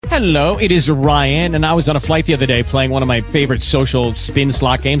Hello, it is Ryan, and I was on a flight the other day playing one of my favorite social spin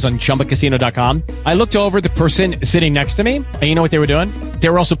slot games on ChumbaCasino.com. I looked over at the person sitting next to me, and you know what they were doing? They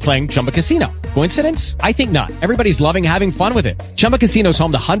were also playing Chumba Casino. Coincidence? I think not. Everybody's loving having fun with it. Chumba Casino is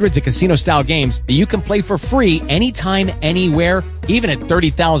home to hundreds of casino-style games that you can play for free anytime, anywhere, even at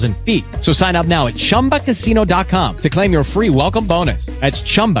 30,000 feet. So sign up now at ChumbaCasino.com to claim your free welcome bonus. That's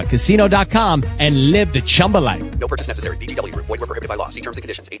ChumbaCasino.com and live the Chumba life. No purchase necessary. VGW. Void where prohibited by law. See terms and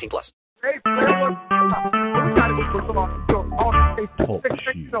conditions. 18+. Hey,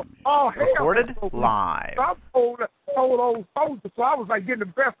 Recorded live. I told old soldier, so I was like getting the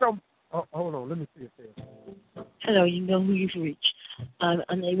best of them. Hold on, let me see it there. Hello, you know who you've reached. I'm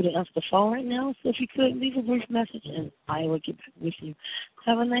unable to answer the phone right now, so if you could leave a brief message and I will get back with you.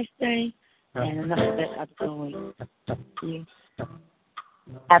 Have a nice day, and enough of that out the way. See you.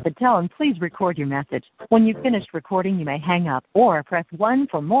 At the tone, please record your message. When you've finished recording, you may hang up or press 1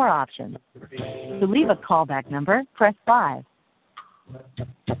 for more options. To leave a callback number, press 5.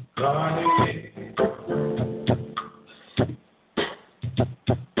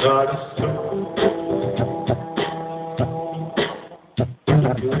 God is so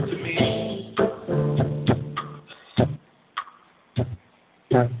good to me.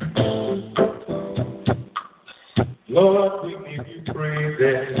 Lord, we give you praise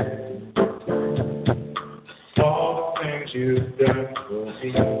for all the things you've done for me.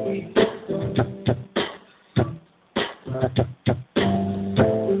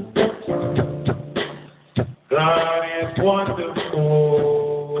 God is wonderful.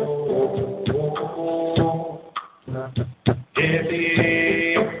 Yes, He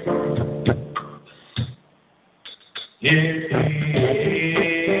is. Yes, He is.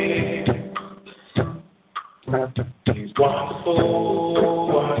 He's wonderful,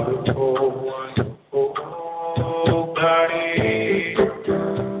 wonderful, wonderful. God is.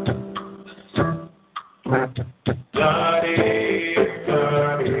 God is,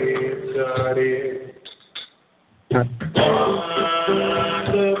 God is, God is.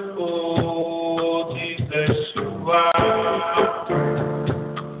 Wonderful, Jesus, you are.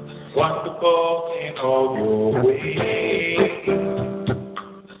 Wonderful in all your ways.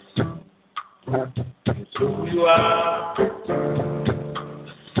 It's who you are.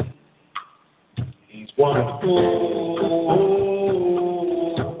 He's wonderful.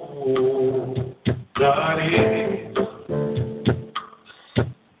 God is.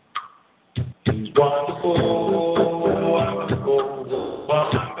 He's wonderful, wonderful,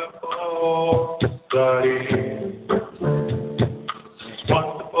 wonderful. God is. He's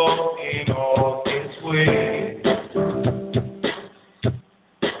wonderful in all His ways.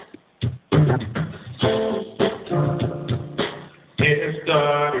 Yes,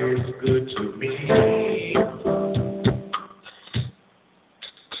 God is good to me.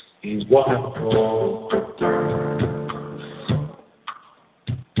 He's wonderful.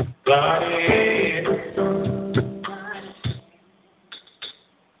 God is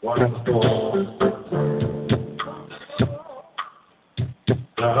wonderful.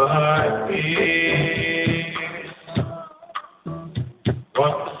 God is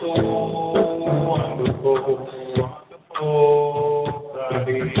wonderful, wonderful, wonderful. God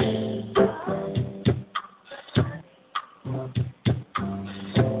is.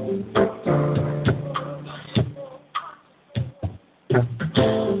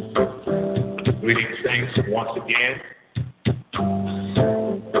 Greetings, saints, once again.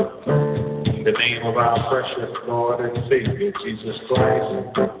 In the name of our precious Lord and Savior, Jesus Christ,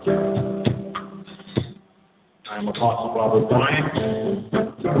 I am Apostle Robert Bryant,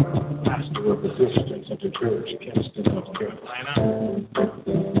 pastor of the Christian Center Church, Kinston, North Carolina,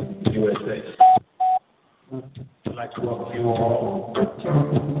 USA. I'd like to welcome you all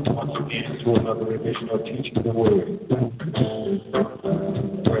once again to another edition of Teaching the Word,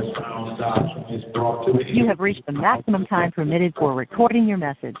 where sound doctrine is brought to You have reached the maximum time permitted for recording your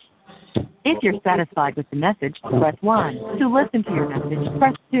message. If you're satisfied with the message, press 1. To listen to your message,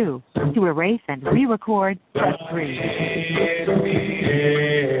 press 2. To erase and re-record, press 3.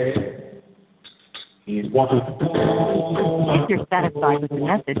 He's wonderful. If you're satisfied with the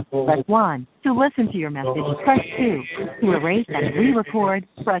message, press 1. To listen to your message, press 2. To erase and re-record,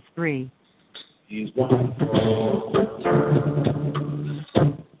 press 3. He's wonderful.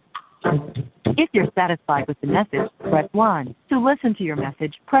 If you're satisfied with the message, press 1. To listen to your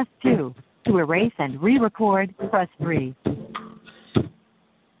message, press 2. To erase and re-record, press 3.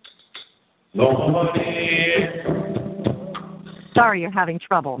 Lord is. Sorry you're having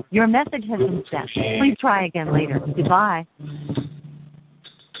trouble. Your message has been sent. Please try again later. Goodbye.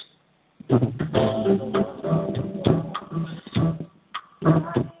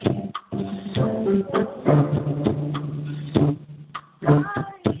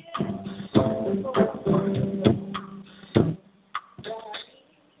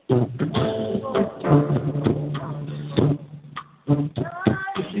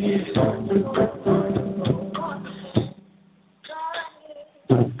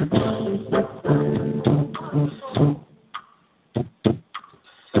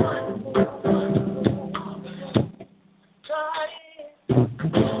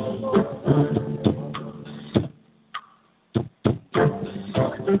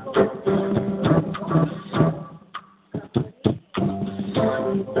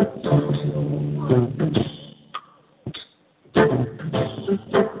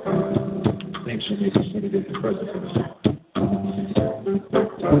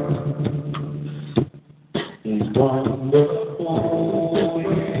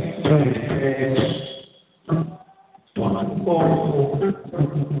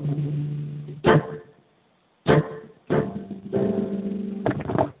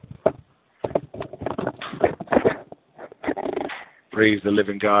 Praise the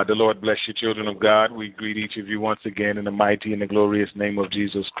living God. The Lord bless you, children of God. We greet each of you once again in the mighty and the glorious name of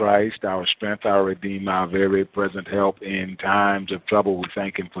Jesus Christ, our strength, our Redeemer, our very present help in times of trouble. We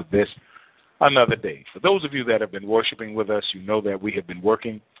thank Him for this another day. For those of you that have been worshiping with us, you know that we have been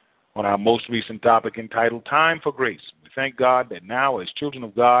working on our most recent topic entitled Time for Grace. We thank God that now as children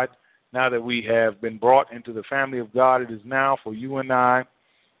of God, now that we have been brought into the family of God, it is now for you and I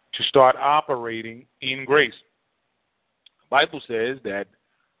to start operating in grace. The Bible says that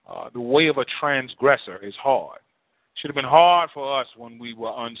the way of a transgressor is hard. It should have been hard for us when we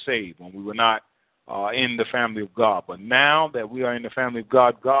were unsaved, when we were not in the family of God. But now that we are in the family of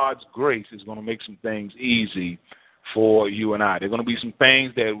God, God's grace is going to make some things easy for you and I. There are going to be some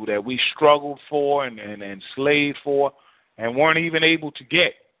things that we struggled for and slaved for and weren't even able to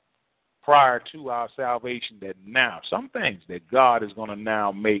get prior to our salvation, that now, some things that God is going to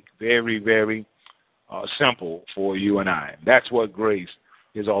now make very, very simple for you and I. That's what grace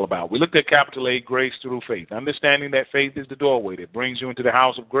is all about. We looked at capital A, grace through faith, understanding that faith is the doorway that brings you into the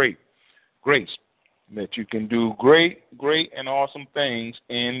house of grace, that you can do great and awesome things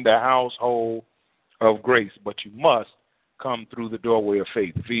in the household of grace, but you must come through the doorway of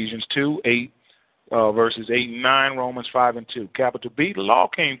faith. Ephesians 2:8, verses 8 and 9, Romans 5 and 2. Capital B, the law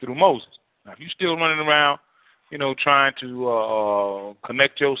came through Moses. Now, if you're still running around, trying to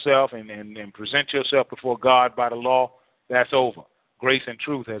connect yourself and present yourself before God by the law, that's over. Grace and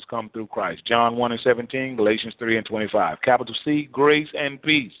truth has come through Christ. John 1 and 17, Galatians 3 and 25. Capital C, grace and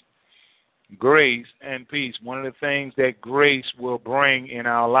peace. Grace and peace. One of the things that grace will bring in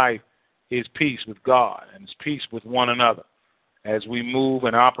our life is peace with God and it's peace with one another. As we move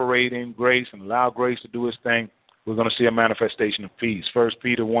and operate in grace and allow grace to do its thing, we're going to see a manifestation of peace. 1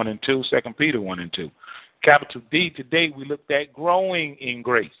 Peter 1 and 2, 2 Peter 1 and 2. Capital D, today we looked at growing in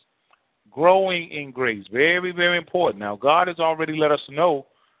grace. Growing in grace. Very, very important. Now, God has already let us know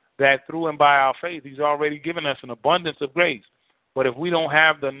that through and by our faith, He's already given us an abundance of grace. But if we don't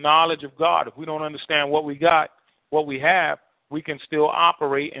have the knowledge of God, if we don't understand what we got, what we have, we can still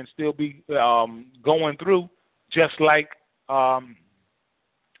operate and still be going through just like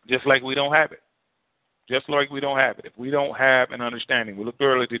we don't have it. Just like we don't have it. If we don't have an understanding. We looked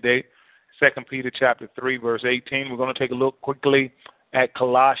earlier today, 2 Peter chapter 3, verse 18. We're going to take a look quickly at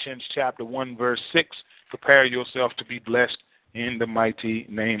Colossians chapter 1, verse 6. Prepare yourself to be blessed in the mighty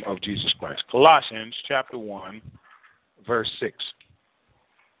name of Jesus Christ. Colossians chapter 1, verse 6.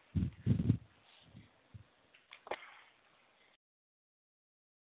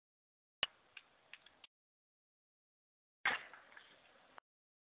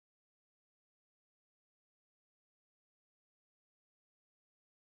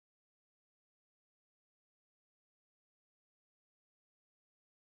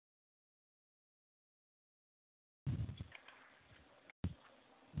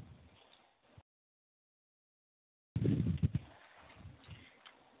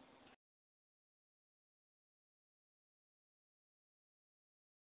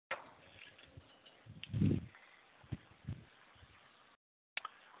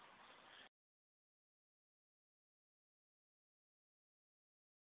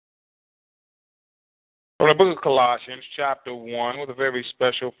 From the book of Colossians, chapter 1, with a very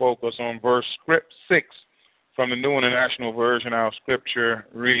special focus on verse 6 from the New International Version, our scripture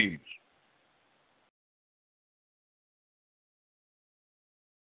reads,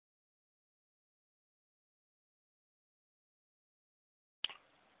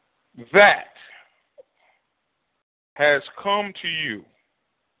 that has come to you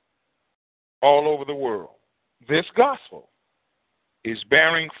all over the world. This gospel is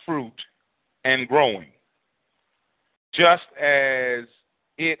bearing fruit and growing, just as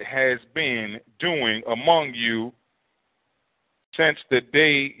it has been doing among you since the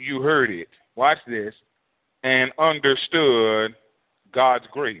day you heard it. Watch this. And understood God's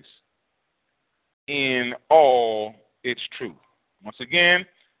grace in all its truth. Once again,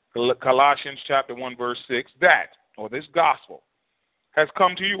 Colossians chapter 1, verse 6, that, or this gospel, has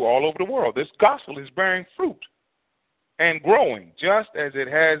come to you all over the world. This gospel is bearing fruit and growing, just as it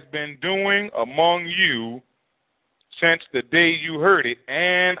has been doing among you since the day you heard it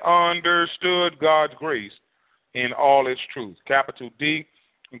and understood God's grace in all its truth. Capital D,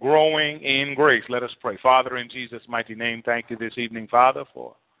 growing in grace. Let us pray. Father, in Jesus' mighty name, thank you this evening, Father,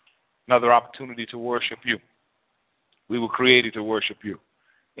 for another opportunity to worship you. We were created to worship you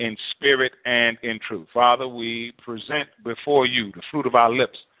in spirit and in truth. Father, we present before you the fruit of our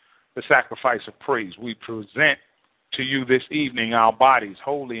lips, the sacrifice of praise. We present to you this evening our bodies,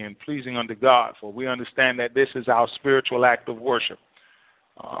 holy and pleasing unto God, for we understand that this is our spiritual act of worship.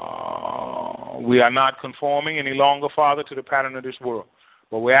 We are not conforming any longer, Father, to the pattern of this world,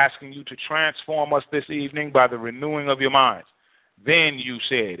 but we're asking you to transform us this evening by the renewing of your minds. Then, you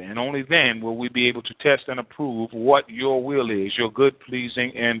said, and only then will we be able to test and approve what your will is, your good,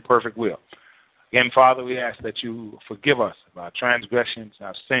 pleasing, and perfect will. Again, Father, we ask that you forgive us of our transgressions,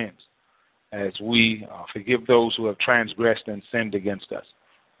 our sins, as we forgive those who have transgressed and sinned against us.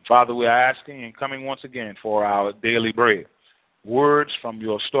 Father, we are asking and coming once again for our daily bread, words from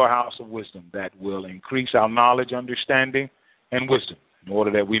your storehouse of wisdom that will increase our knowledge, understanding, and wisdom, in order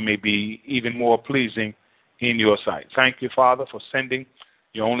that we may be even more pleasing in your sight. Thank you, Father, for sending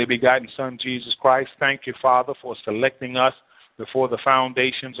your only begotten Son, Jesus Christ. Thank you, Father, for selecting us before the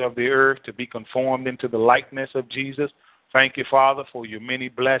foundations of the earth to be conformed into the likeness of Jesus. Thank you, Father, for your many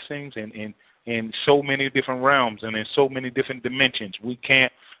blessings in so many different realms and in so many different dimensions. We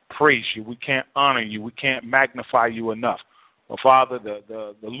can't praise you. We can't honor you. We can't magnify you enough. Well, Father,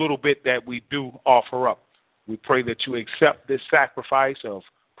 the little bit that we do offer up, we pray that you accept this sacrifice of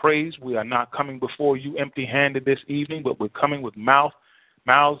praise. We are not coming before you empty-handed this evening, but we're coming with mouths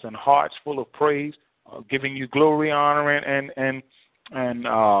and hearts full of praise, giving you glory, honor, and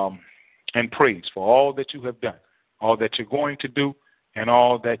praise for all that you have done, all that you're going to do, and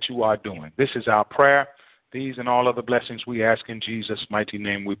all that you are doing. This is our prayer. These and all other blessings we ask in Jesus' mighty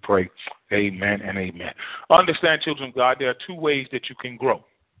name we pray. Amen and amen. Understand, children of God, there are two ways that you can grow.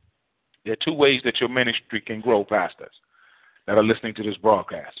 There are two ways that your ministry can grow, pastors that are listening to this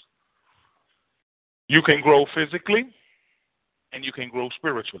broadcast. You can grow physically and you can grow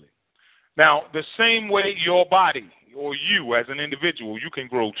spiritually. Now, the same way your body or you as an individual, you can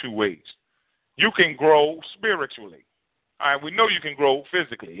grow two ways. You can grow spiritually. All right, we know you can grow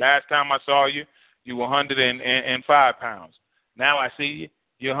physically. Last time I saw you, you were 105 pounds. Now I see you,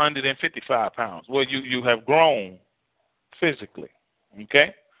 you're 155 pounds. Well, you have grown physically,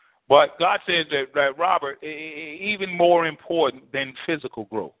 okay? But God says that Robert, even more important than physical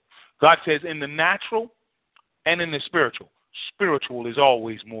growth. God says in the natural and in the spiritual. Spiritual is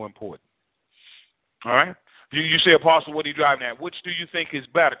always more important. All right? You say, Apostle, what are you driving at? Which do you think is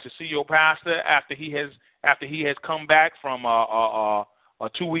better, to see your pastor after he has come back from a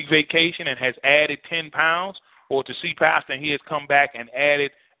 2-week vacation and has added 10 pounds, or to see pastor and he has come back and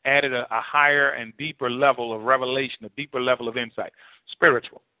added a higher and deeper level of revelation, a deeper level of insight?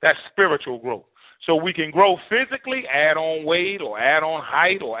 Spiritual. That's spiritual growth. So we can grow physically, add on weight or add on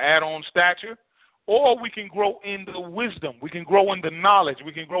height or add on stature, or we can grow in the wisdom. We can grow in the knowledge.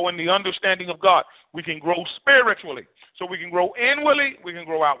 We can grow in the understanding of God. We can grow spiritually. So we can grow inwardly. We can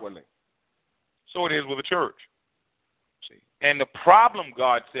grow outwardly. So it is with the church. See? And the problem,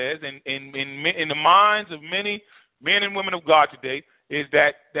 God says, in the minds of many men and women of God today, is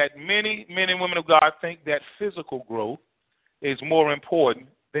that many men and women of God think that physical growth is more important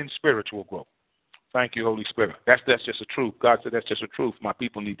than spiritual growth. Thank you, Holy Spirit. That's just a truth. God said that's just a truth my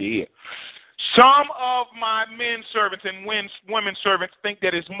people need to hear. Some of my men servants and women servants think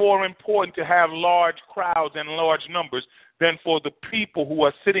that it's more important to have large crowds and large numbers than for the people who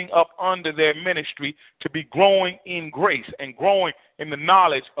are sitting up under their ministry to be growing in grace and growing in the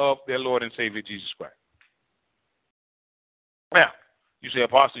knowledge of their Lord and Savior Jesus Christ. Now, you say,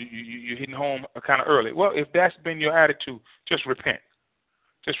 Apostle, you're hitting home kind of early. Well, if that's been your attitude, just repent.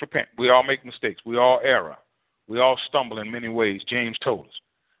 Just repent. We all make mistakes. We all err. We all stumble in many ways. James told us.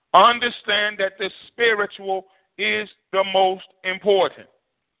 Understand that the spiritual is the most important.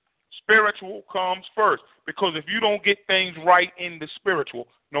 Spiritual comes first, because if you don't get things right in the spiritual,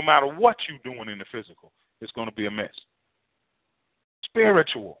 no matter what you're doing in the physical, it's going to be a mess.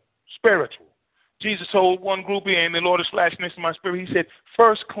 Spiritual. Jesus told one groupie, and the Lord is flashing this in my spirit, he said,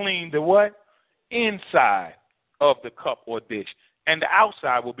 first clean the what? inside of the cup or dish, and the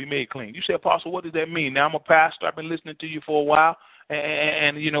outside will be made clean. You say, Apostle, what does that mean? Now, I'm a pastor. I've been listening to you for a while,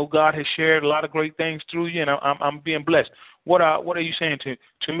 and you know, God has shared a lot of great things through you, and I'm being blessed. What are you saying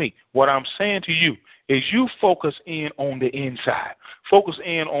to me? What I'm saying to you is you focus in on the inside. Focus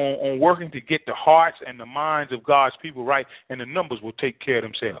in on working to get the hearts and the minds of God's people right, and the numbers will take care of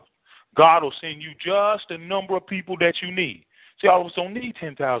themselves. God will send you just the number of people that you need. See, all of us don't need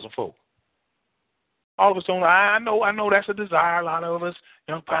 10,000 folk. All of us don't. I know that's a desire. A lot of us,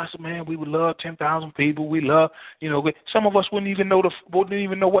 young pastor, man, we would love 10,000 people. We love, you know. Some of us wouldn't even know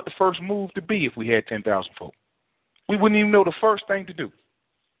what the first move to be if we had 10,000 folk. We wouldn't even know the first thing to do.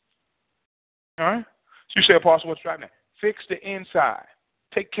 All right. So you say, Apostle, what's driving that? Fix the inside.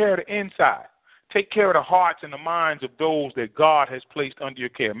 Take care of the inside. Take care of the hearts and the minds of those that God has placed under your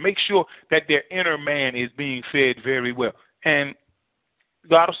care. Make sure that their inner man is being fed very well. And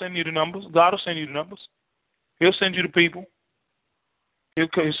God will send you the numbers. God will send you the numbers. He'll send you the people. He'll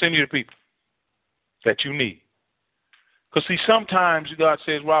send you the people that you need. Because, see, sometimes, God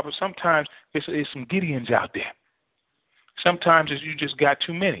says, Robert, sometimes it's some Gideons out there. Sometimes you just got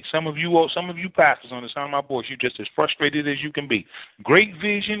too many. Some of you pastors on the sound of my voice, you're just as frustrated as you can be. Great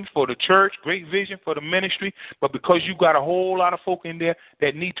vision for the church, great vision for the ministry, but because you got a whole lot of folk in there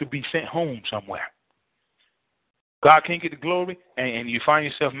that need to be sent home somewhere. God can't get the glory, and you find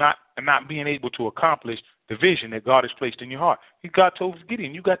yourself not being able to accomplish the vision that God has placed in your heart. God told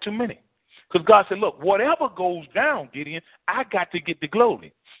Gideon, you got too many. Because God said, look, whatever goes down, Gideon, I got to get the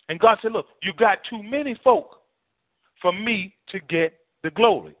glory. And God said, look, you got too many folk for me to get the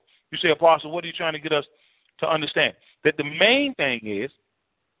glory. You say, Apostle, what are you trying to get us to understand? That the main thing is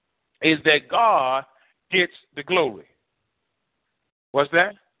that God gets the glory. What's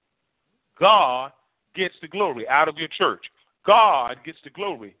that? God gets the glory out of your church. God gets the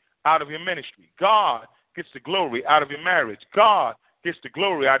glory out of your ministry. God gets the glory out of your marriage. God gets the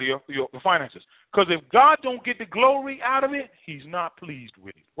glory out of your finances. Because if God don't get the glory out of it, he's not pleased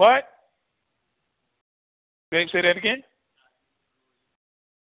with it. What? Say that again.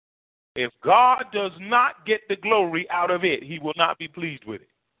 If God does not get the glory out of it, he will not be pleased with it.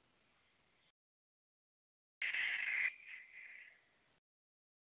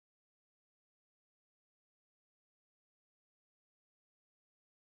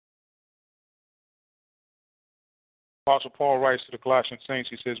 Apostle Paul writes to the Colossian saints,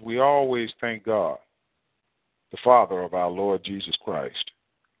 he says, we always thank God, the Father of our Lord Jesus Christ,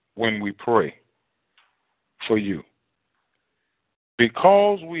 when we pray for you,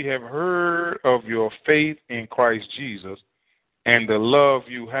 because we have heard of your faith in Christ Jesus and the love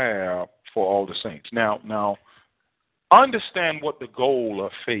you have for all the saints. Now, understand what the goal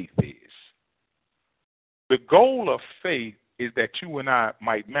of faith is. The goal of faith is that you and I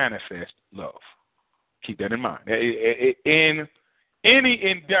might manifest love. Keep that in mind. In any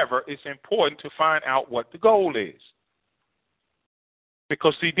endeavor, it's important to find out what the goal is.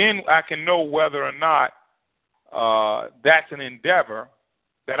 Because, see, then I can know whether or not that's an endeavor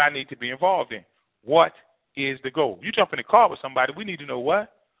that I need to be involved in. What is the goal? You jump in the car with somebody, we need to know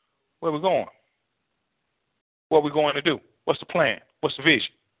what? Where we're going. What we're going to do. What's the plan? What's the vision?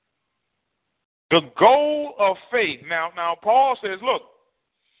 The goal of faith. Now Paul says, look,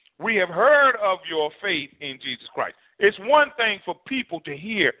 we have heard of your faith in Jesus Christ. It's one thing for people to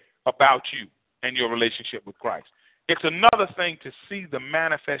hear about you and your relationship with Christ. It's another thing to see the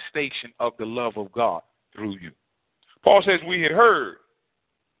manifestation of the love of God through you. Paul says we had heard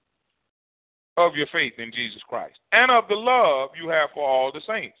of your faith in Jesus Christ and of the love you have for all the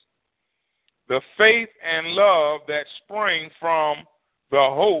saints. The faith and love that spring from the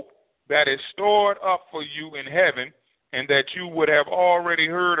hope that is stored up for you in heaven, and that you would have already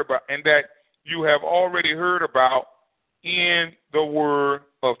heard about, and that you have already heard about in the word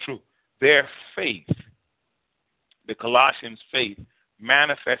of truth. Their faith, the Colossians' faith,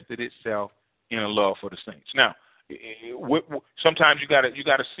 manifested itself in a love for the saints. Now, sometimes you got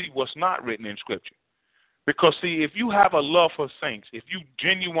to see what's not written in Scripture, because see, if you have a love for saints, if you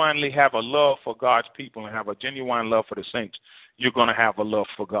genuinely have a love for God's people and have a genuine love for the saints, you're going to have a love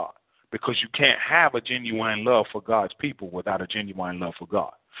for God. Because you can't have a genuine love for God's people without a genuine love for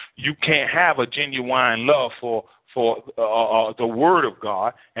God. You can't have a genuine love for the Word of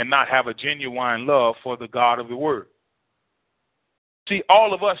God and not have a genuine love for the God of the Word. See,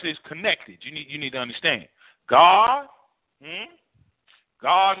 all of us is connected. You need to understand. God,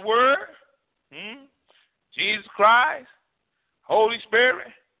 God's Word, Jesus Christ, Holy Spirit,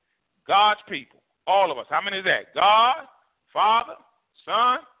 God's people. All of us. How many is that? God, Father,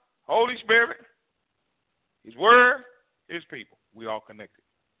 Son, Holy Spirit, His Word, His people. We all connected.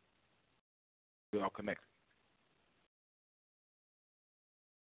 We are connected.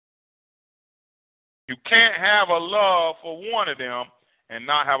 You can't have a love for one of them and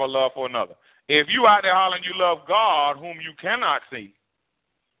not have a love for another. If you out there hollering you love God, whom you cannot see,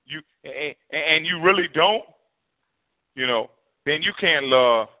 and you really don't, then you can't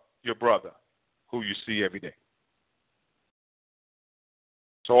love your brother who you see every day.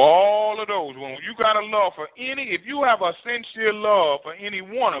 So all of those, when you got a love for if you have a sincere love for any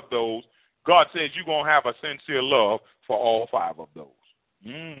one of those, God says you're going to have a sincere love for all 5 of those.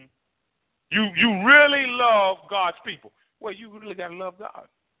 You really love God's people. Well, you really got to love God.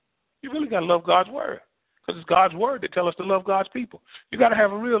 You really got to love God's word, because it's God's word that tells us to love God's people. You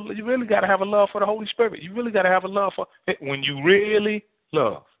really got to have a love for the Holy Spirit. You really got to have a love for when you really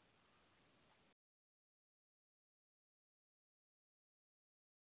love.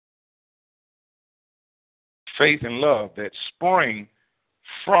 Faith and love that spring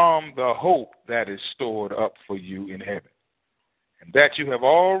from the hope that is stored up for you in heaven, and that you have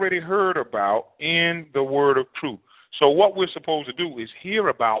already heard about in the word of truth. So what we're supposed to do is hear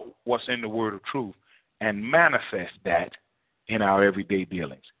about what's in the word of truth and manifest that in our everyday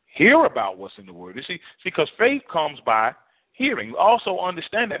dealings. Hear about what's in the word. You see, because faith comes by hearing. Also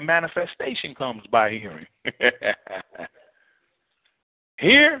understand that manifestation comes by hearing.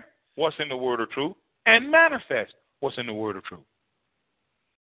 Hear what's in the word of truth and manifest what's in the word of truth.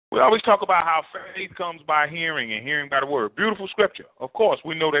 We always talk about how faith comes by hearing and hearing by the word. Beautiful scripture. Of course,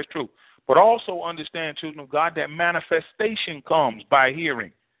 we know that's true. But also understand, children of God, that manifestation comes by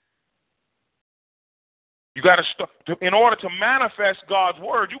hearing. You got to, in order to manifest God's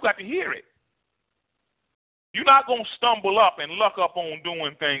word, you got to hear it. You're not going to stumble up and luck up on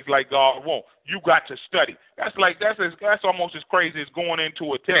doing things like God won't. You got to study. That's almost as crazy as going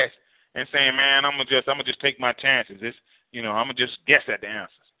into a test and saying, "Man, I'm gonna just take my chances. I'm gonna just guess at the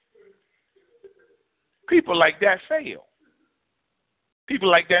answers." People like that fail. People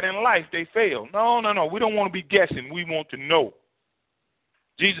like that in life, they fail. No. We don't want to be guessing. We want to know.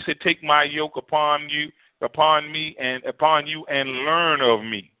 Jesus said, "Take my yoke upon you, and learn of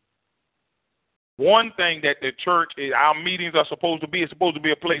me." One thing that the church, our meetings are supposed to be,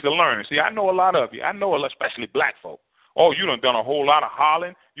 a place of learning. See, I know a lot of you. I know, especially black folk. Oh, you done a whole lot of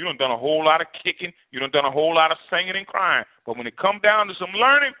hollering. You done a whole lot of kicking. You done a whole lot of singing and crying. But when it comes down to some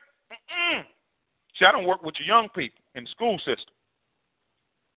learning, See, I don't work with your young people in the school system.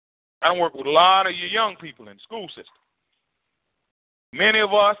 I don't work with a lot of your young people in the school system. Many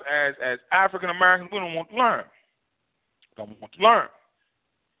of us, as African Americans, we don't want to learn. Don't want to learn.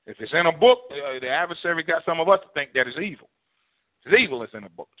 If it's in a book, the adversary got some of us to think that it's evil. It's evil. It's in a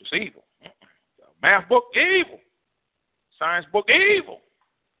book. It's evil. Math book, evil. Science book, evil.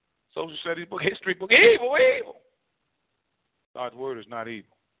 Social studies book, history book, evil. God's word is not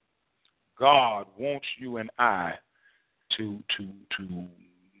evil. God wants you and I to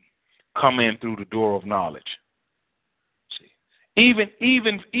come in through the door of knowledge. See,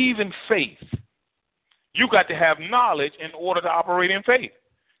 even faith, you got to have knowledge in order to operate in faith.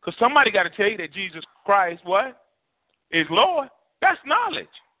 Because somebody got to tell you that Jesus Christ, is Lord. That's knowledge.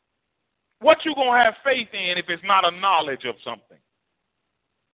 What you going to have faith in if it's not a knowledge of something?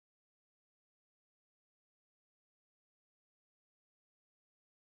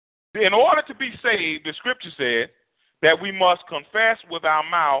 In order to be saved, the scripture said that we must confess with our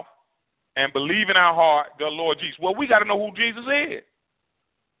mouth and believe in our heart the Lord Jesus. Well, we got to know who Jesus is.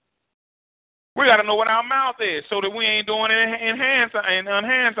 We got to know what our mouth is so that we ain't doing enhanced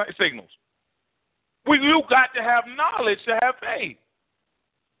signals. You got to have knowledge to have faith.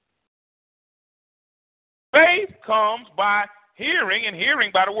 Faith comes by hearing, and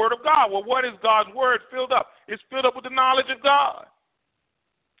hearing by the word of God. Well, what is God's word filled up? It's filled up with the knowledge of God.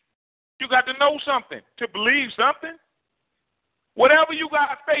 You got to know something to believe something. Whatever you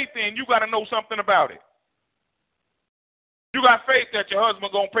got faith in, you got to know something about it. You got faith that your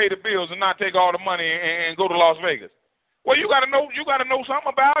husband gonna pay the bills and not take all the money and go to Las Vegas. Well, you got to know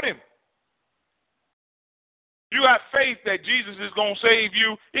something about him. You got faith that Jesus is gonna save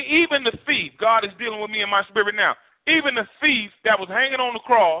you. Even the thief, God is dealing with me in my spirit now. Even the thief that was hanging on the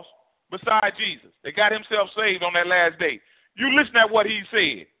cross beside Jesus, that got himself saved on that last day. You listen at what he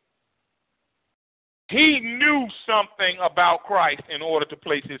said. He knew something about Christ in order to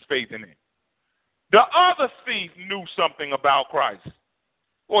place his faith in him. The other thief knew something about Christ.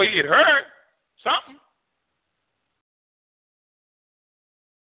 Well, he had heard something.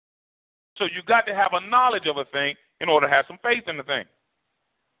 So you got to have a knowledge of a thing in order to have some faith in the thing.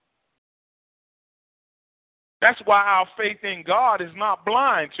 That's why our faith in God is not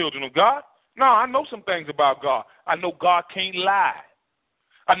blind, children of God. No, I know some things about God. I know God can't lie.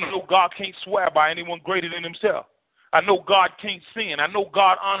 I know God can't swear by anyone greater than himself. I know God can't sin. I know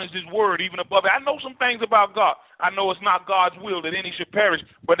God honors his word even above it. I know some things about God. I know it's not God's will that any should perish,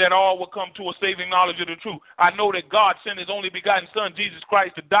 but that all will come to a saving knowledge of the truth. I know that God sent his only begotten son, Jesus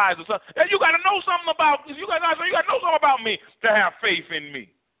Christ, to die as a son. And you got to know something about this. You got to know something about me to have faith in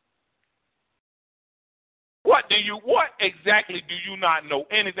me. What exactly do you not know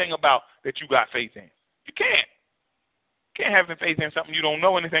anything about that you got faith in? You can't. You can't have faith in something you don't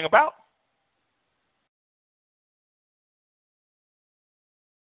know anything about.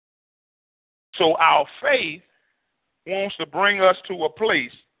 So our faith wants to bring us to a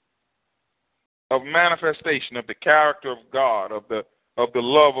place of manifestation of the character of God, of the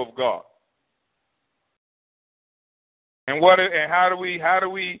love of God. And how do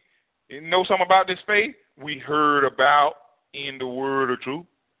we know something about this faith? We heard about in the word of truth.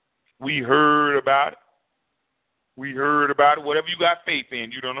 We heard about it. We heard about it. Whatever you got faith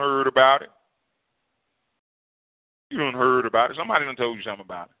in, you done heard about it. You done heard about it. Somebody done told you something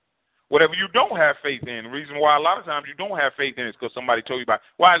about it. Whatever you don't have faith in, the reason why a lot of times you don't have faith in it is because somebody told you about it.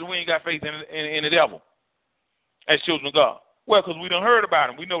 Why is it we ain't got faith in the devil as children of God? Well, because we done heard about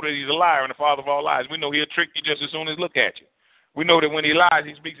him. We know that he's a liar and the father of all lies. We know he'll trick you just as soon as look at you. We know that when he lies,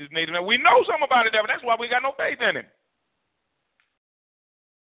 he speaks his native language. We know something about the devil. That's why we got no faith in him.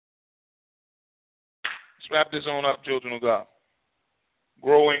 Let's wrap this on up, children of God.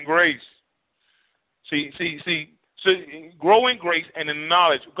 Grow in grace. See, grow in grace and in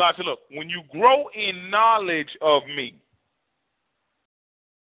knowledge. God said, look, when you grow in knowledge of me,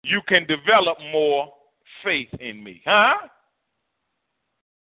 you can develop more faith in me. Huh?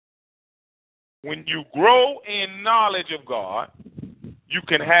 When you grow in knowledge of God, you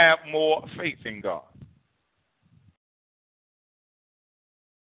can have more faith in God.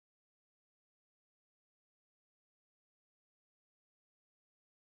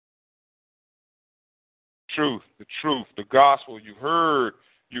 The truth, the gospel you've heard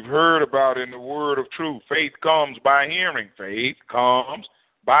about in the word of truth. Faith comes by hearing. Faith comes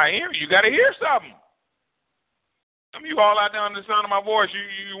by hearing. You got to hear something. Some of you all out there under the sound of my voice,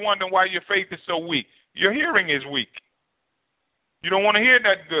 you wondering why your faith is so weak. Your hearing is weak. You don't want to hear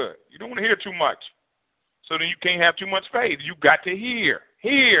that good. You don't want to hear too much. So then you can't have too much faith. You got to hear.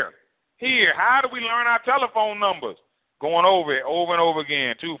 Hear. How do we learn our telephone numbers? Going over it over and over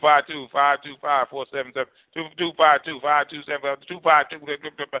again. 252-525-477. 252-527.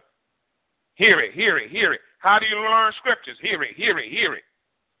 252. Hear it. How do you learn scriptures? Hear it. Hear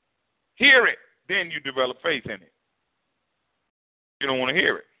it. Then you develop faith in it. You don't want to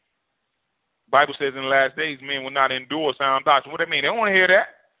hear it. The Bible says in the last days, men will not endure sound doctrine. What do they mean? They don't want to hear that.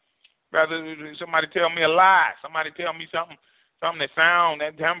 Rather, somebody tell me a lie. Somebody tell me something that sound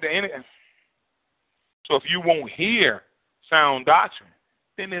that tell me anything. So if you won't hear sound doctrine,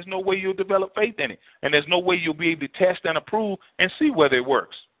 then there's no way you'll develop faith in it. And there's no way you'll be able to test and approve and see whether it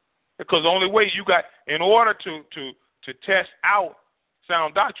works. Because the only way you got, in order to test out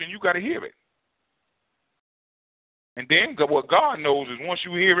sound doctrine, you got to hear it. And then what God knows is once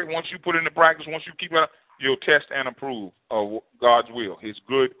you hear it, once you put it into practice, once you keep it up, you'll test and approve of God's will, his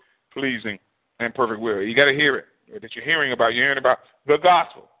good, pleasing, and perfect will. You got to hear it, that you're hearing about. You're hearing about the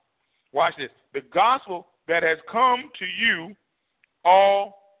gospel. Watch this. The gospel that has come to you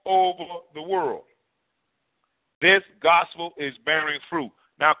all over the world. This gospel is bearing fruit.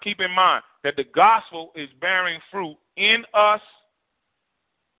 Now keep in mind that the gospel is bearing fruit in us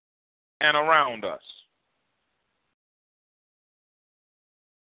and around us.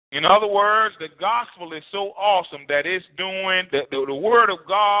 In other words, the gospel is so awesome that it's doing, the word of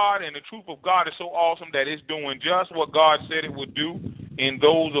God and the truth of God is so awesome that it's doing just what God said it would do in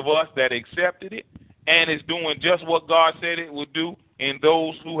those of us that accepted it, and it's doing just what God said it would do in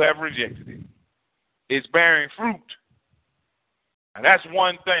those who have rejected it. It's bearing fruit. And that's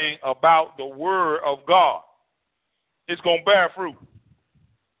one thing about the word of God. It's going to bear fruit.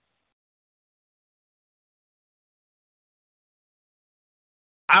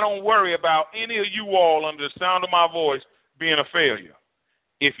 I don't worry about any of you all under the sound of my voice being a failure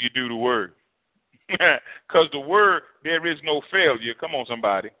if you do the word. Because the word, there is no failure. Come on,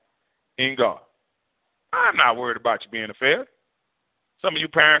 somebody, in God. I'm not worried about you being a failure. Some of you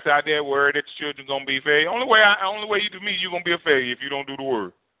parents out there worried that your children going to be a failure. Only way you to me, you're going to be a failure if you don't do the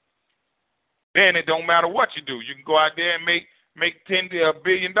word. Then it don't matter what you do. You can go out there and make $10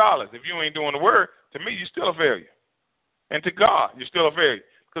 billion. If you ain't doing the word, to me, you're still a failure. And to God, you're still a failure.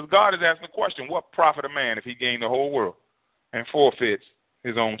 Because God is asking the question, what profit a man if he gained the whole world and forfeits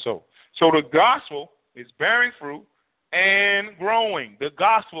his own soul? So the gospel is bearing fruit and growing. The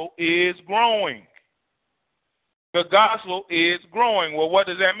gospel is growing. The gospel is growing. Well, what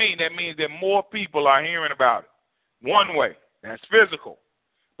does that mean? That means that more people are hearing about it. One way, that's physical.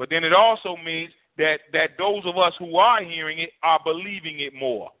 But then it also means that those of us who are hearing it are believing it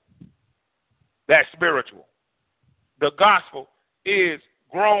more. That's spiritual. The gospel is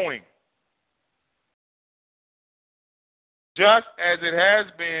growing. Just as it has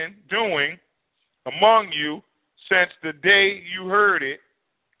been doing among you since the day you heard it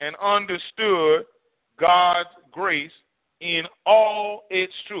and understood God's grace in all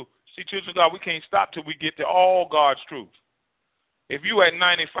its truth. See, children of God, we can't stop till we get to all God's truth. If you at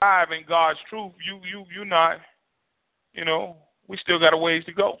 95 in God's truth, you're not, we still got a ways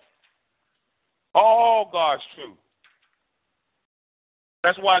to go. All God's truth.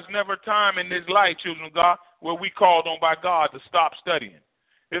 That's why it's never time in this life, children of God, where we called on by God to stop studying.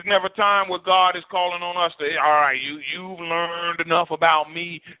 There's never time where God is calling on us to, all right, you've learned enough about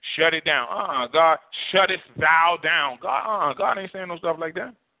me, shut it down. God, shut it thou down. God ain't saying no stuff like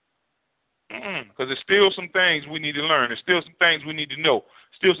that. Because there's still some things we need to learn. There's still some things we need to know.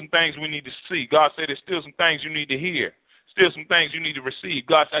 Still some things we need to see. God said there's still some things you need to hear. Still some things you need to receive.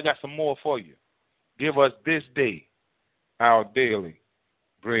 God said, I got some more for you. Give us this day our daily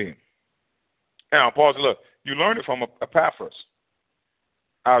bread. Now, pause and look. You learned it from Epaphras,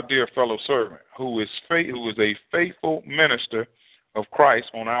 our dear fellow servant, who is a faithful minister of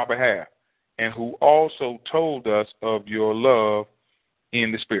Christ on our behalf, and who also told us of your love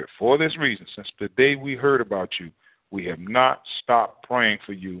in the Spirit. For this reason, since the day we heard about you, we have not stopped praying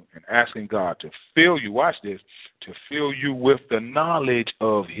for you and asking God to fill you, watch this, to fill you with the knowledge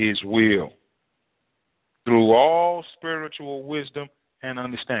of his will through all spiritual wisdom and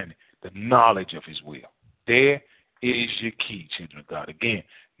understanding, the knowledge of his will. There is your key, children of God. Again,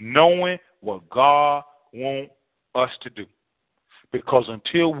 knowing what God wants us to do. Because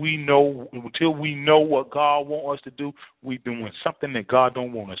until we know what God wants us to do, we're doing something that God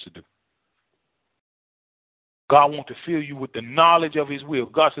don't want us to do. God wants to fill you with the knowledge of his will.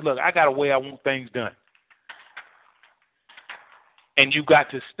 God said, look, I got a way I want things done. And you got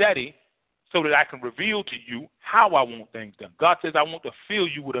to study so that I can reveal to you how I want things done. God says, I want to fill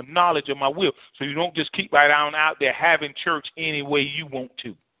you with a knowledge of my will, so you don't just keep right on out there having church any way you want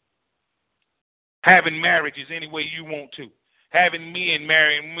to, having marriages any way you want to, having men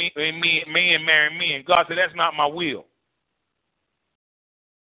marrying men marrying men. God said, that's not my will.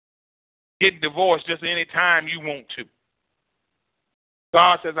 Getting divorced just any time you want to.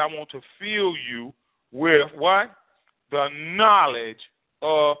 God says, I want to fill you with what? The knowledge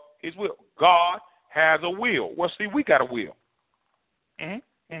of his will. God has a will. Well, see, we got a will.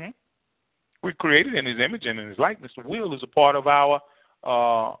 We're created in his image and in his likeness. The will is a part of our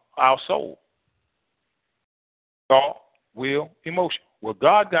soul. Thought, will, emotion. Well,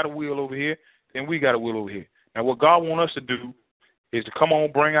 God got a will over here, then we got a will over here. Now, what God wants us to do is to come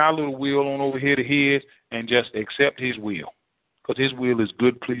on, bring our little will on over here to his and just accept his will. Because his will is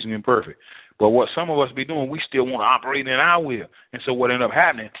good, pleasing, and perfect. But what some of us be doing, we still want to operate in our will. And so what ends up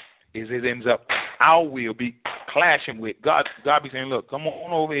happening is it ends up our will be clashing with God. God be saying, look, come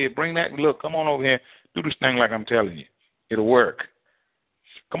on over here, bring that, look, come on over here, do this thing like I'm telling you. It'll work.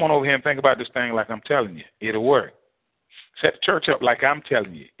 Come on over here and think about this thing like I'm telling you. It'll work. Set the church up like I'm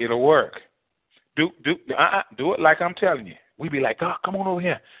telling you. It'll work. Do it like I'm telling you. We be like, God, come on over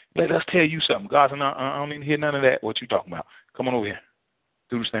here. Let us tell you something. God said, no, I don't even hear none of that, what you talking about. Come on over here.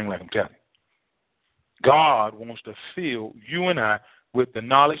 Do this thing like I'm telling you. God wants to fill you and I with the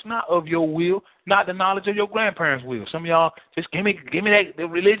knowledge, not of your will, not the knowledge of your grandparents' will. Some of y'all, just give me that the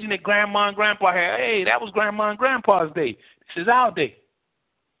religion that grandma and grandpa had. Hey, that was grandma and grandpa's day. This is our day.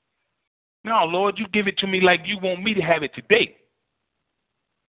 No, Lord, you give it to me like you want me to have it today.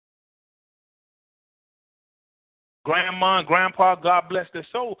 Grandma and grandpa, God bless their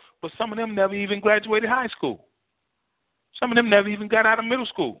soul, but some of them never even graduated high school. Some of them never even got out of middle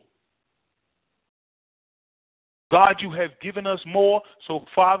school. God, you have given us more, so,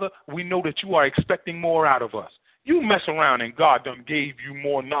 Father, we know that you are expecting more out of us. You mess around and God done gave you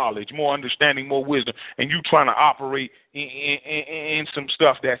more knowledge, more understanding, more wisdom, and you trying to operate in some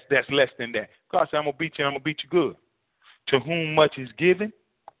stuff that's less than that. God said, I'm going to beat you, and I'm going to beat you good. To whom much is given,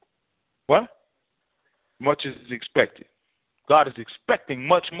 what? Much is expected. God is expecting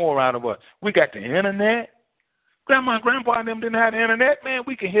much more out of us. We got the internet. Grandma and grandpa and them didn't have the internet. Man,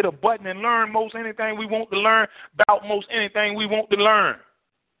 we can hit a button and learn most anything we want to learn about most anything we want to learn.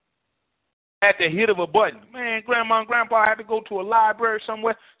 At the hit of a button. Man, grandma and grandpa had to go to a library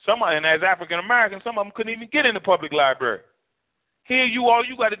somewhere. And as African Americans, some of them couldn't even get in the public library. Here you all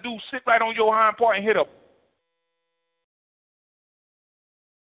you got to do, sit right on your hind part and hit a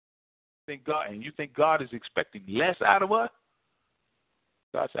think God is expecting less out of us?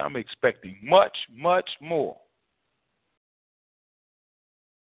 God said, I'm expecting much, much more.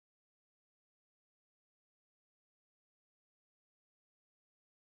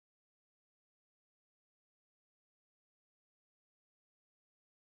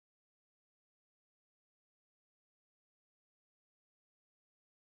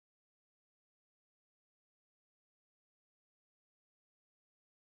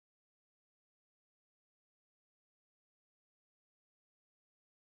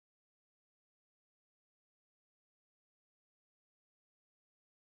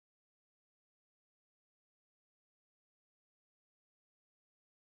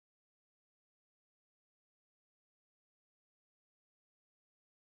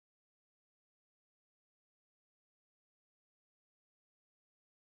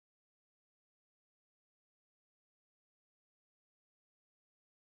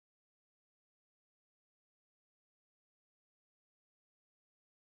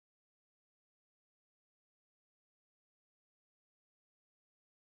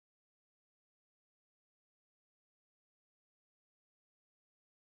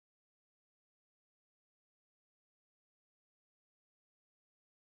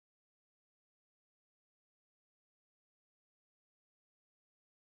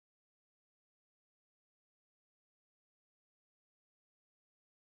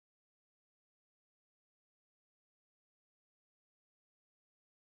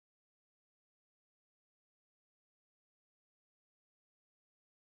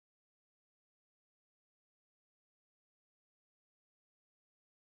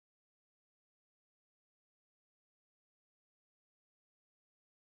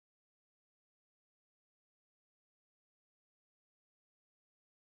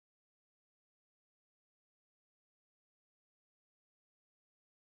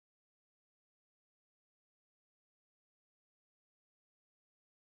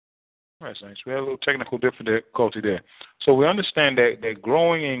 All right, Saints. We had a little technical difficulty there. So we understand that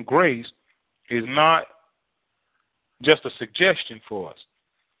growing in grace is not just a suggestion for us.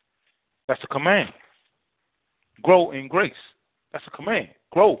 That's a command. Grow in grace. That's a command.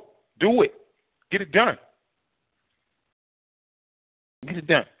 Grow. Do it. Get it done. Get it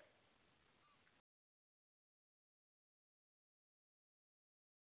done.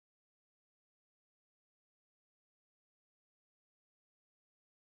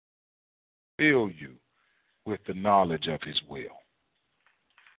 Fill you with the knowledge of his will.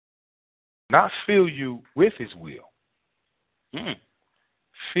 Not fill you with his will.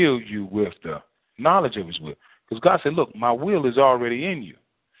 Fill you with the knowledge of his will. Because God said, look, my will is already in you.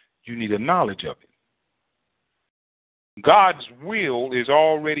 You need a knowledge of it. God's will is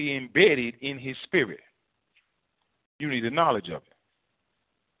already embedded in his spirit. You need a knowledge of it.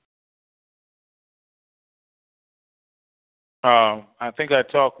 I think I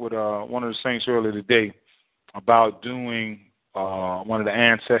talked with one of the saints earlier today about doing one of the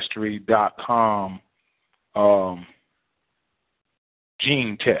Ancestry.com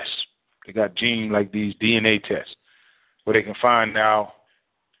gene tests. They got like these DNA tests where they can find out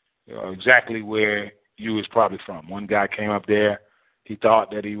exactly where you was probably from. One guy came up there. He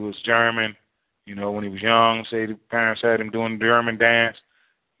thought that he was German. You know, when he was young, say the parents had him doing the German dance,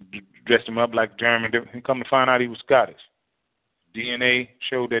 dressed him up like German. He come to find out he was Scottish. DNA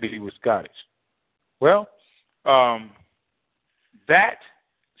showed that he was Scottish. Well, that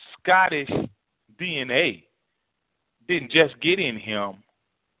Scottish DNA didn't just get in him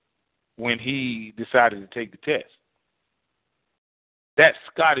when he decided to take the test. That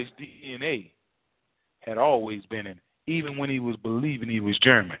Scottish DNA had always been in, even when he was believing he was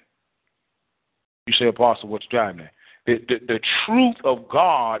German. You say, Apostle, what's driving that? The truth of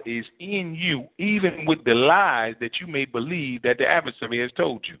God is in you, even with the lies that you may believe that the adversary has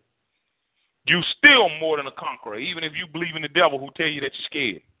told you. You're still more than a conqueror, even if you believe in the devil who tell you that you're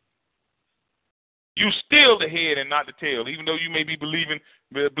scared. You're still the head and not the tail, even though you may be believing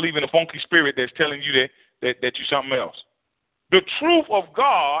a funky spirit that's telling you that you're something else. The truth of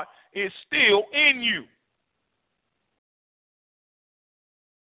God is still in you.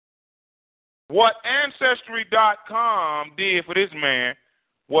 What Ancestry.com did for this man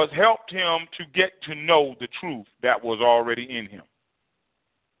was helped him to get to know the truth that was already in him.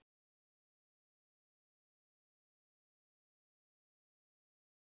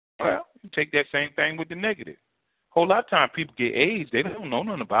 Well, you take that same thing with the negative. A whole lot of times people get AIDS, they don't know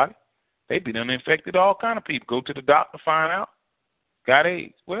nothing about it. They be done infected all kind of people. Go to the doctor, find out, got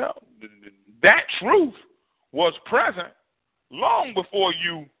AIDS. Well, that truth was present long before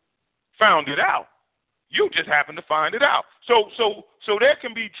you found it out. You just happen to find it out. So there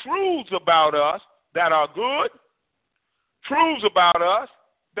can be truths about us that are good, truths about us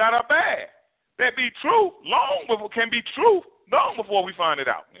that are bad. That be true can be true long before we find it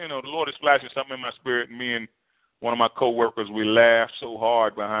out. You know, the Lord is flashing something in my spirit, and me and one of my co-workers, we laughed so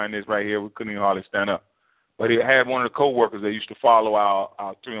hard behind this right here, we couldn't even hardly stand up. But he had one of the co-workers that used to follow our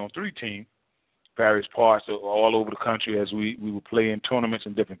 3-on-3 team, various parts all over the country as we would play in tournaments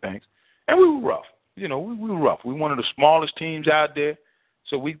and different things. And we were rough. You know, we were rough. We were one of the smallest teams out there,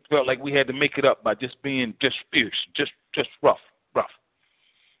 so we felt like we had to make it up by just being just fierce, just rough.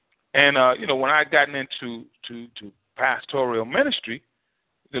 And, you know, when I gotten into pastoral ministry,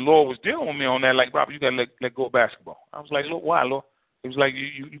 the Lord was dealing with me on that, like, Robert, you got to let go of basketball. I was like, Lord, why, Lord? It was like,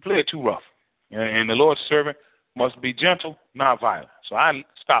 you play it too rough. And the Lord's servant must be gentle, not violent. So I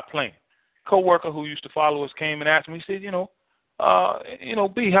stopped playing. Co-worker who used to follow us came and asked me, he said,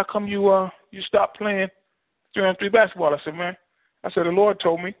 B, how come you stopped playing 3-on-3 basketball? I said, man, the Lord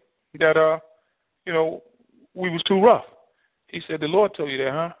told me that, we was too rough. He said, the Lord told you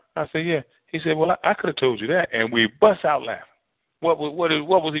that, huh? I said, yeah. He said, well, I could have told you that. And we bust out laughing. What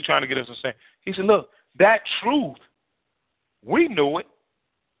was he trying to get us to say? He said, look, that truth, we knew it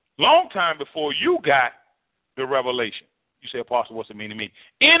long time before you got the revelation. You say, Apostle, what's it mean to me?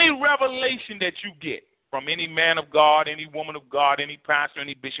 Any revelation that you get from any man of God, any woman of God, any pastor,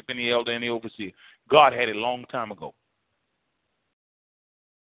 any bishop, any elder, any overseer, God had it a long time ago.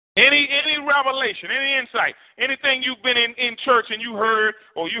 Any revelation, any insight, anything you've been in church and you heard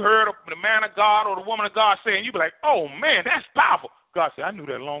the man of God or the woman of God saying, you be like, oh, man, that's powerful. God said, I knew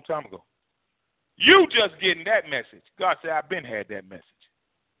that a long time ago. You just getting that message. God said, I've been had that message.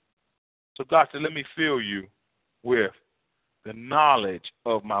 So God said, let me fill you with the knowledge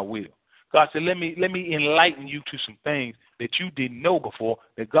of my will. God said, let me enlighten you to some things that you didn't know before,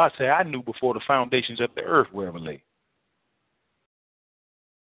 that God said I knew before the foundations of the earth were ever laid.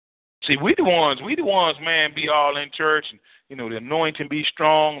 See, we the ones, man, be all in church, and, the anointing be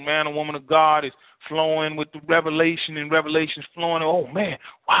strong, man or woman of God is flowing with the revelation, and revelation's flowing. Oh, man,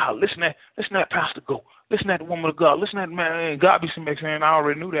 wow, listen to that pastor go. Listen to that woman of God. Listen to that man. God be somebody saying, I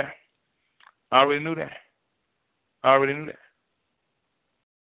already knew that.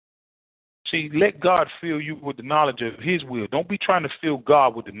 See, let God fill you with the knowledge of his will. Don't be trying to fill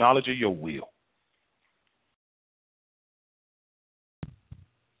God with the knowledge of your will.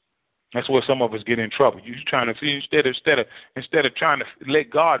 That's where some of us get in trouble. You trying to feel instead of trying to let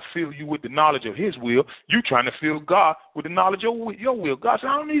God fill you with the knowledge of his will, you trying to fill God with the knowledge of your will. God said,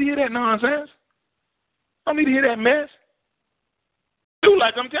 I don't need to hear that nonsense. I don't need to hear that mess. Do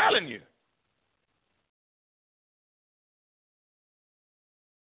like I'm telling you.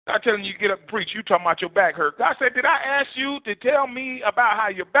 I'm telling you, get up and preach. You talking about your back hurt. God said, did I ask you to tell me about how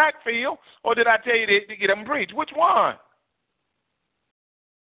your back feel, or did I tell you to get up and preach? Which one?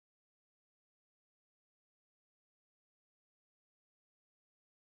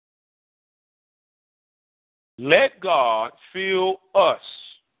 Let God fill us,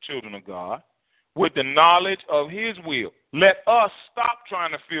 children of God, with the knowledge of his will. Let us stop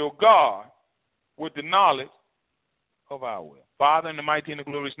trying to fill God with the knowledge of our will. Father, in the mighty and the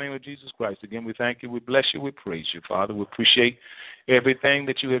glorious name of Jesus Christ, again, we thank you, we bless you, we praise you. Father, we appreciate everything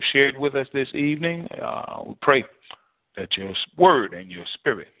that you have shared with us this evening. We pray that your word and your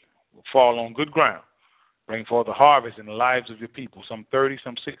spirit will fall on good ground. Bring forth a harvest in the lives of your people, some 30,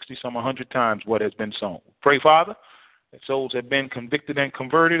 some 60, some 100 times what has been sown. Pray, Father, that souls have been convicted and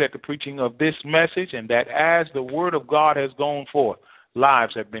converted at the preaching of this message, and that as the word of God has gone forth,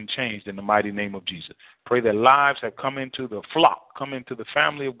 lives have been changed in the mighty name of Jesus. Pray that lives have come into the flock, come into the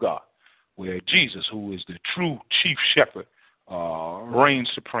family of God, where Jesus, who is the true chief shepherd, reigns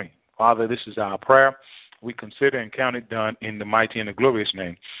supreme. Father, this is our prayer. We consider and count it done in the mighty and the glorious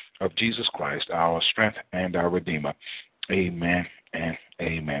name of Jesus Christ, our strength and our Redeemer. Amen and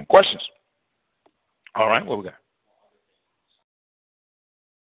amen. Questions? All right, what we got?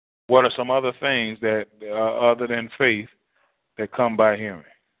 What are some other things that, other than faith, that come by hearing?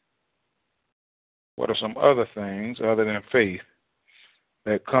 What are some other things other than faith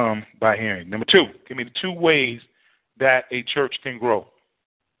that come by hearing? Number 2, give me the 2 ways that a church can grow,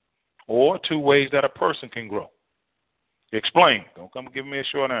 or 2 ways that a person can grow. Explain. Don't come give me a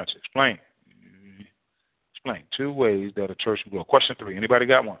short answer. Explain. 2 ways that a church can grow. Question 3. Anybody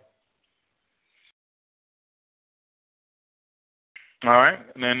got one? All right.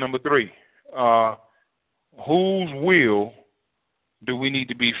 And then number 3. Whose will do we need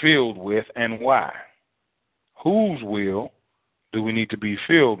to be filled with, and why? Whose will do we need to be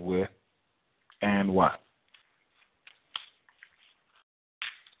filled with, and why?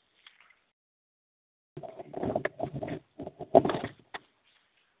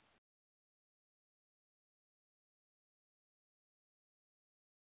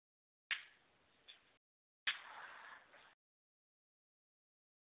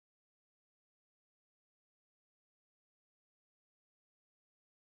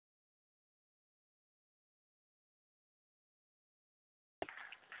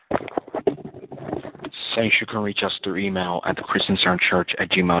 Saints, you can reach us through email at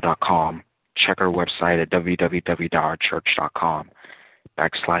thechristiancenterchurch@gmail.com. Check our website at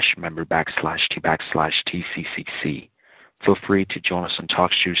www.ourchurch.com/member/t/TCCC. Feel free to join us on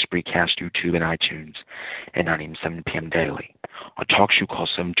TalkShoe, Spreecast, YouTube, and iTunes at 9 a.m. 7 p.m. daily. On TalkShoe, call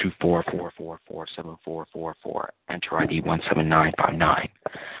 724-444-7444. Enter ID 17959.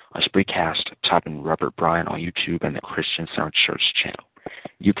 On Spreecast, type in Robert Bryan on YouTube and the Christian Center Church channel.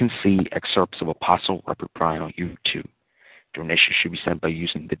 You can see excerpts of Apostle Robert Bryan on YouTube. Donations should be sent by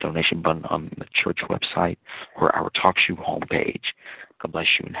using the donation button on the church website or our TalkShoe homepage. God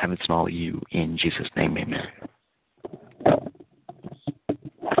bless you and heaven to all of you. In Jesus' name, amen.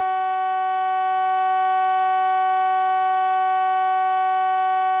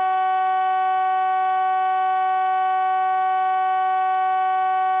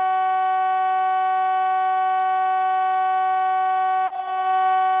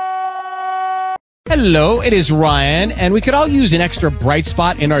 Hello, it is Ryan, and we could all use an extra bright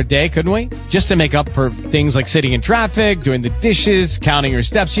spot in our day, couldn't we? Just to make up for things like sitting in traffic, doing the dishes, counting your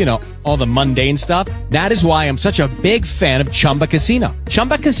steps, you know, all the mundane stuff. That is why I'm such a big fan of Chumba Casino.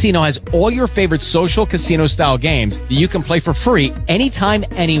 Chumba Casino has all your favorite social casino-style games that you can play for free anytime,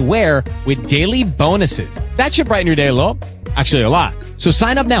 anywhere with daily bonuses. That should brighten your day a little. Actually, a lot. So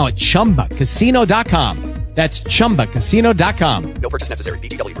sign up now at ChumbaCasino.com. That's ChumbaCasino.com. No purchase necessary.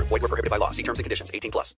 VGW Group. Void where prohibited by law. See terms and conditions. 18+.